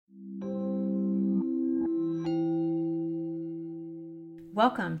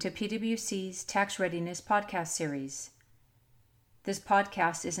Welcome to PwC's Tax Readiness Podcast Series. This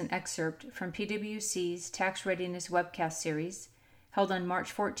podcast is an excerpt from PwC's Tax Readiness Webcast Series held on March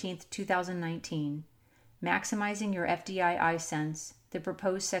 14, 2019, Maximizing Your FDII iSense, the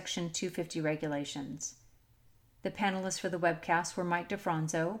proposed Section 250 regulations. The panelists for the webcast were Mike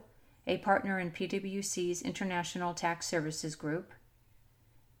DeFranzo, a partner in PwC's International Tax Services Group,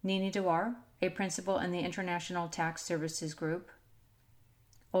 Nini Dewar, a principal in the International Tax Services Group,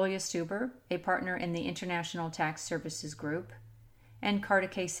 Olya Stuber, a partner in the International Tax Services Group, and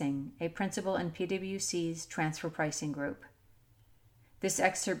Kartik Singh, a principal in PwC's Transfer Pricing Group. This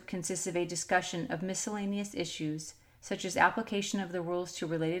excerpt consists of a discussion of miscellaneous issues such as application of the rules to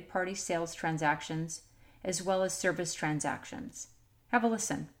related party sales transactions, as well as service transactions. Have a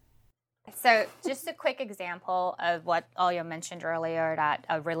listen. So just a quick example of what Olya mentioned earlier, that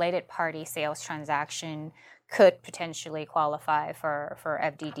a related party sales transaction could potentially qualify for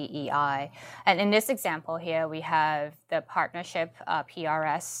FDDEI. And in this example here, we have the partnership,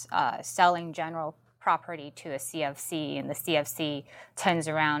 PRS, selling general property to a CFC, and the CFC turns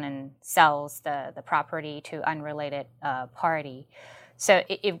around and sells the property to unrelated party. So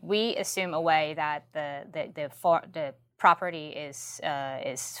if we assume away that the property is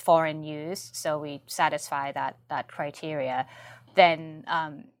foreign use, so we satisfy that criteria, then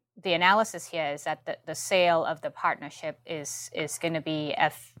the analysis here is that the sale of the partnership is going to be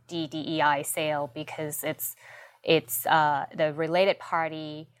FDDEI sale because it's the related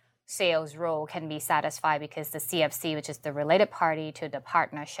party sales rule can be satisfied because the CFC, which is the related party to the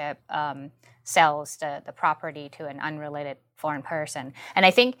partnership, sells the property to an unrelated foreign person. And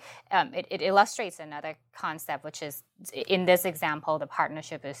I think it illustrates another concept, which is in this example, the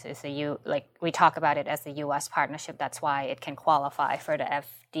partnership is we talk about it as a U.S. partnership. That's why it can qualify for the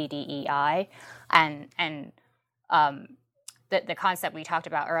FDDEI. And the concept we talked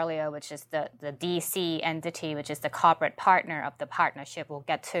about earlier, which is the DC entity, which is the corporate partner of the partnership, will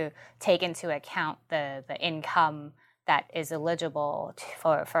get to take into account the income that is eligible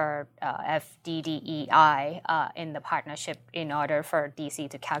for FDDEI in the partnership in order for DC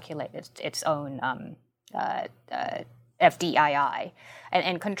to calculate its own FDII.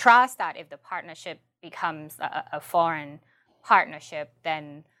 And contrast that if the partnership becomes a foreign partnership,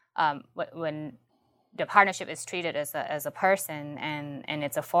 then when the partnership is treated as a person and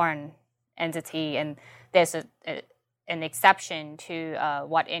it's a foreign entity, and there's an exception to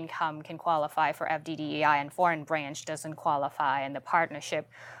what income can qualify for FDDEI, and foreign branch doesn't qualify, and the partnership,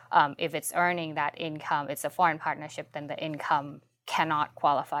 if it's earning that income, it's a foreign partnership, then the income cannot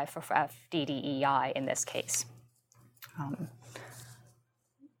qualify for FDDEI in this case.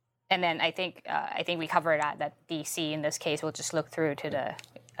 And then I think we covered that DC in this case will just look through to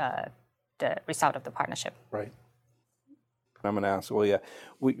the result of the partnership. Right. I'm going to ask,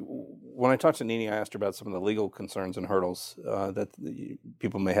 when I talked to Nini, I asked her about some of the legal concerns and hurdles that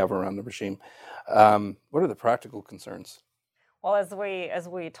people may have around the regime. What are the practical concerns? Well, as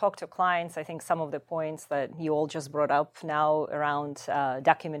we talk to clients, I think some of the points that you all just brought up now around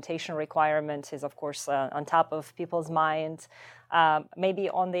documentation requirements is, of course, on top of people's minds.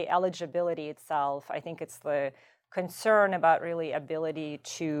 Maybe on the eligibility itself, I think it's the concern about really ability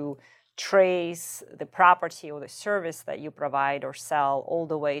to trace the property or the service that you provide or sell all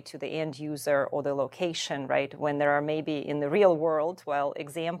the way to the end user or the location, right? When there are maybe in the real world,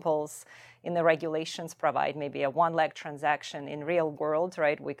 examples in the regulations provide maybe a one-leg transaction in real world,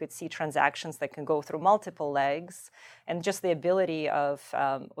 right? We could see transactions that can go through multiple legs, and just the ability of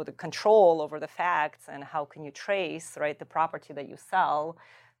or the control over the facts and how can you trace, right, the property that you sell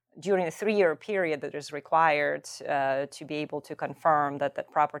during a 3-year period that is required to be able to confirm that that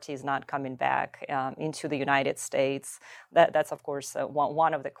property is not coming back into the United States. That's of course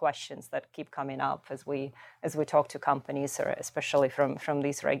one of the questions that keep coming up as we talk to companies, or especially from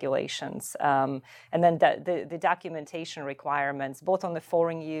these regulations. And then the documentation requirements, both on the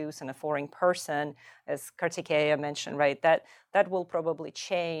foreign use and a foreign person, as Kartikeya mentioned, right, that will probably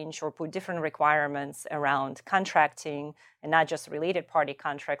change or put different requirements around contracting, and not just related party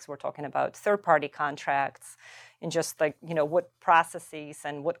contracts. We're talking about third-party contracts, and just what processes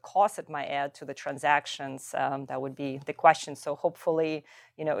and what costs it might add to the transactions. That would be the question. So hopefully,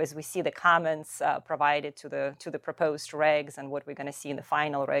 as we see the comments provided to the proposed regs and what we're going to see in the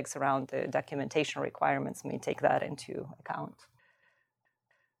final regs around the documentation requirements, may take that into account.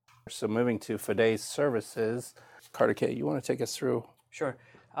 So moving to Fidei's services, Kartikeya, you want to take us through? Sure.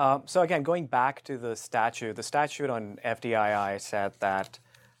 So again, going back to the statute on FDII said that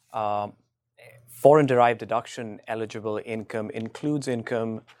foreign-derived deduction eligible income includes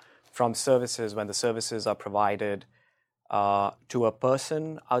income from services when the services are provided to a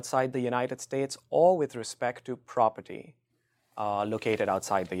person outside the United States or with respect to property located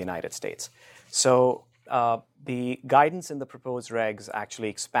outside the United States. So the guidance in the proposed regs actually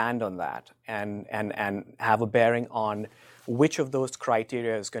expand on that and have a bearing on which of those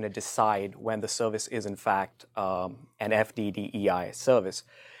criteria is going to decide when the service is in fact an FDDEI service.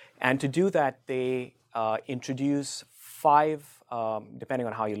 And to do that, they introduce five, depending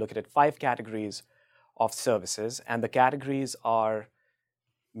on how you look at it, 5 categories of services. And the categories are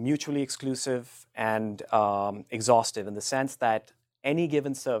mutually exclusive and exhaustive in the sense that any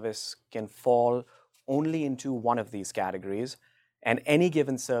given service can fall only into one of these categories, and any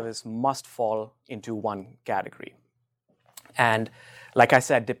given service must fall into one category. And like I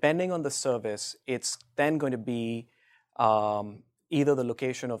said, depending on the service, it's then going to be either the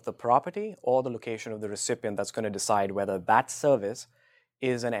location of the property or the location of the recipient that's going to decide whether that service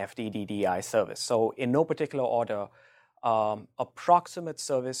is an FDDEI service. So in no particular order, approximate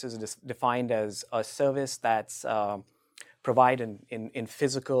service is defined as a service that's provided in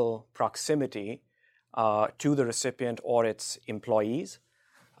physical proximity to the recipient or its employees.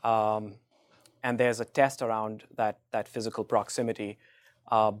 And there's a test around that physical proximity.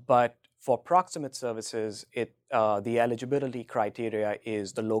 But for proximate services, the eligibility criteria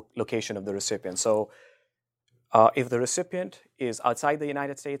is the location of the recipient. So if the recipient is outside the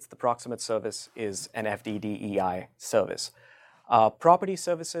United States, the proximate service is an FDDEI service. Property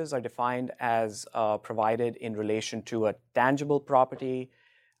services are defined as provided in relation to a tangible property.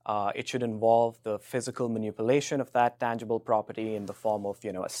 It should involve the physical manipulation of that tangible property in the form of,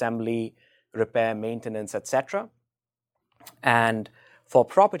 assembly, repair, maintenance, etc. And for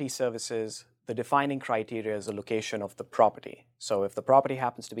property services, the defining criteria is the location of the property. So if the property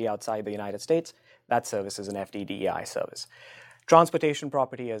happens to be outside the United States, that service is an FDDEI service. Transportation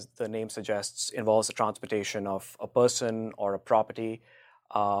property, as the name suggests, involves the transportation of a person or a property,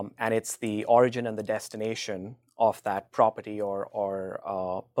 and it's the origin and the destination of that property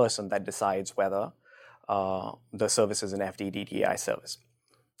or person that decides whether the service is an FDDEI service.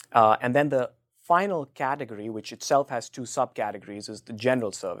 And then the final category, which itself has 2 subcategories, is the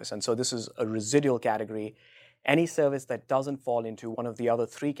general service. And so this is a residual category. Any service that doesn't fall into one of the other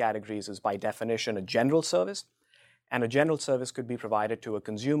 3 categories is by definition a general service. And a general service could be provided to a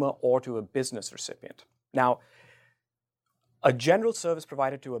consumer or to a business recipient. Now, a general service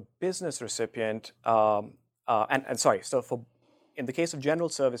provided to a business recipient, in the case of general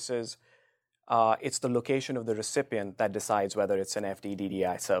services, it's the location of the recipient that decides whether it's an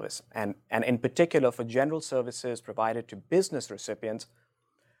FDDEI service. And in particular, for general services provided to business recipients,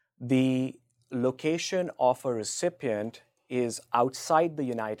 the location of a recipient is outside the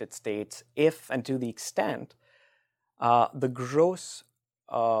United States if and to the extent the gross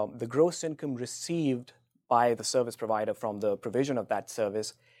income received by the service provider from the provision of that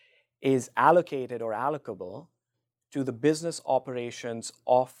service is allocated or allocable to the business operations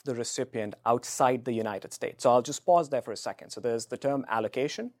of the recipient outside the United States. So I'll just pause there for a second. So there's the term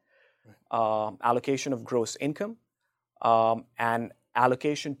allocation, allocation of gross income, and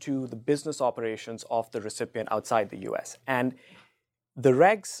allocation to the business operations of the recipient outside the US. And the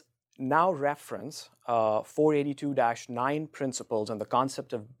regs now reference 482-9 principles and the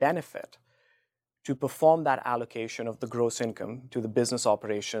concept of benefit to perform that allocation of the gross income to the business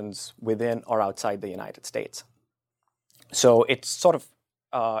operations within or outside the United States. So it's sort of,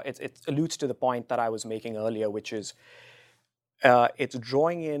 it alludes to the point that I was making earlier, which is it's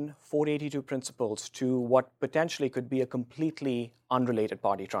drawing in 482 principles to what potentially could be a completely unrelated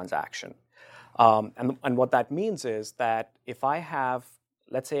party transaction. And what that means is that if I have,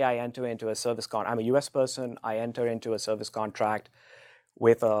 let's say I enter into a service contract, I'm a US person, I enter into a service contract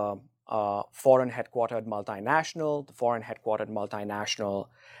with a foreign headquartered multinational. The foreign headquartered multinational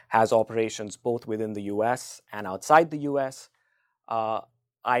has operations both within the US and outside the US.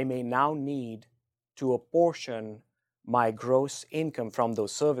 I may now need to apportion my gross income from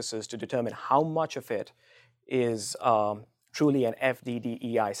those services to determine how much of it is truly an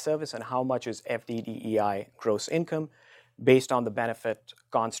FDDEI service and how much is FDDEI gross income based on the benefit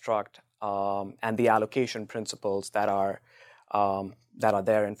construct and the allocation principles that are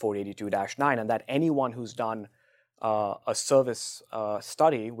there in 482-9, and that anyone who's done a service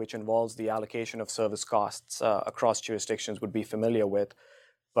study which involves the allocation of service costs across jurisdictions would be familiar with,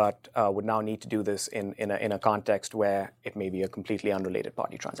 but would now need to do this in a context where it may be a completely unrelated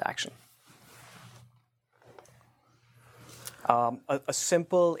party transaction. A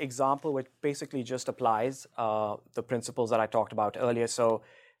simple example which basically just applies the principles that I talked about earlier. So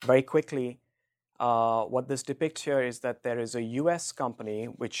very quickly, what this depicts here is that there is a US company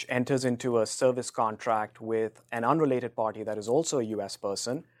which enters into a service contract with an unrelated party that is also a US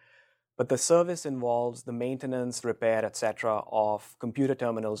person, but the service involves the maintenance, repair, etc. of computer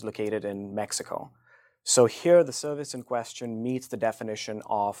terminals located in Mexico. So here the service in question meets the definition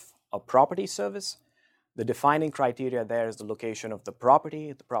of a property service. The defining criteria there is the location of the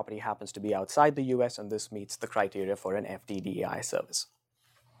property. The property happens to be outside the US, and this meets the criteria for an FDDI service.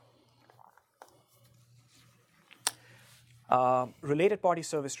 Related party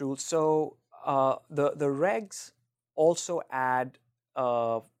service rules. So the regs also add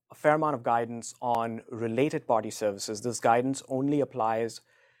a fair amount of guidance on related party services. This guidance only applies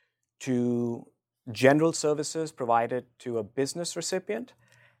to general services provided to a business recipient,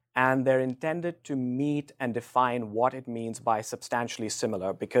 and they're intended to meet and define what it means by substantially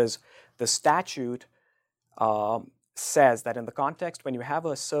similar, because the statute says that in the context when you have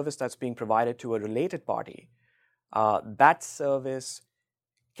a service that's being provided to a related party, that service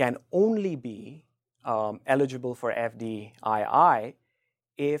can only be eligible for FDII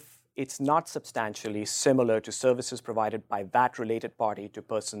if it's not substantially similar to services provided by that related party to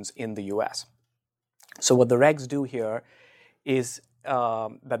persons in the US. So what the regs do here is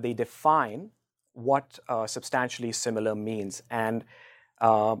that they define what substantially similar means. And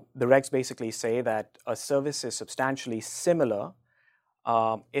the regs basically say that a service is substantially similar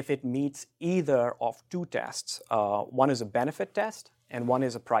if it meets either of two tests. One is a benefit test and one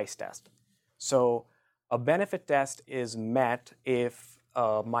is a price test. So a benefit test is met if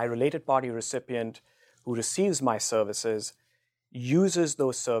my related party recipient who receives my services uses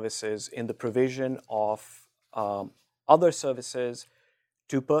those services in the provision of other services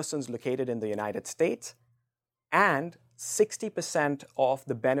to persons located in the United States, and 60% of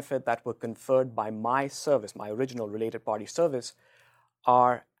the benefit that were conferred by my service, my original related party service,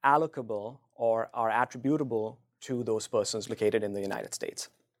 are allocable or are attributable to those persons located in the United States.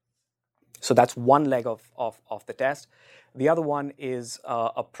 So that's one leg of the test. The other one is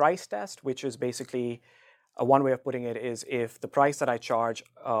a price test, which is basically one way of putting it is if the price that I charge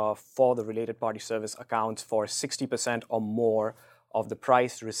for the related party service accounts for 60% or more of the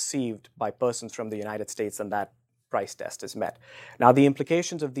price received by persons from the United States, then that price test is met. Now, the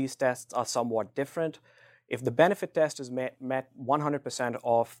implications of these tests are somewhat different. If the benefit test is met 100%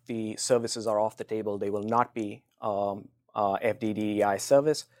 of the services are off the table, they will not be FDDI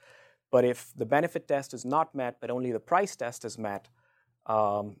service. But if the benefit test is not met, but only the price test is met,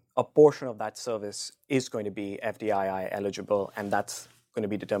 a portion of that service is going to be FDII eligible, and that's going to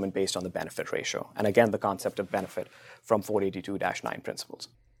be determined based on the benefit ratio. And again, the concept of benefit from 482-9 principles.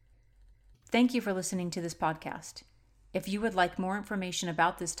 Thank you for listening to this podcast. If you would like more information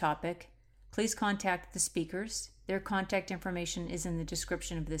about this topic, please contact the speakers. Their contact information is in the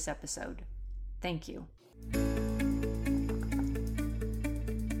description of this episode. Thank you.